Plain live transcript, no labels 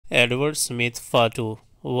Edward Smith Fatu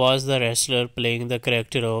was the wrestler playing the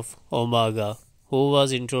character of Umaga, who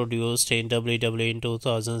was introduced in WWE in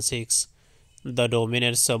 2006. The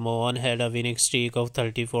dominant Samoan had a winning streak of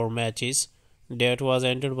 34 matches that was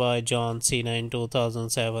ended by John Cena in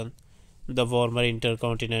 2007. The former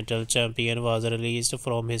Intercontinental Champion was released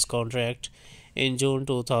from his contract in June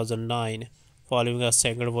 2009 following a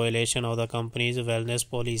second violation of the company's wellness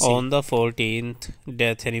policy. On the 14th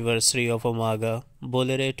death anniversary of Umaga,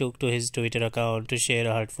 Bullere took to his Twitter account to share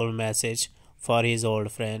a heartfelt message for his old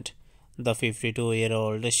friend. The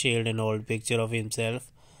 52-year-old shared an old picture of himself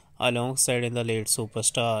alongside in the late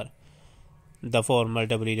superstar. The former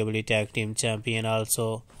WWE Tag Team Champion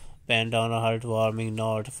also penned on a heartwarming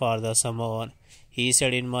note for the Samoan. He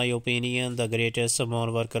said, "In my opinion, the greatest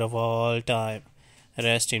Samoan worker of all time.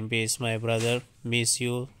 Rest in peace, my brother. Miss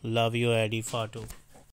you. Love you, Eddie Fatu."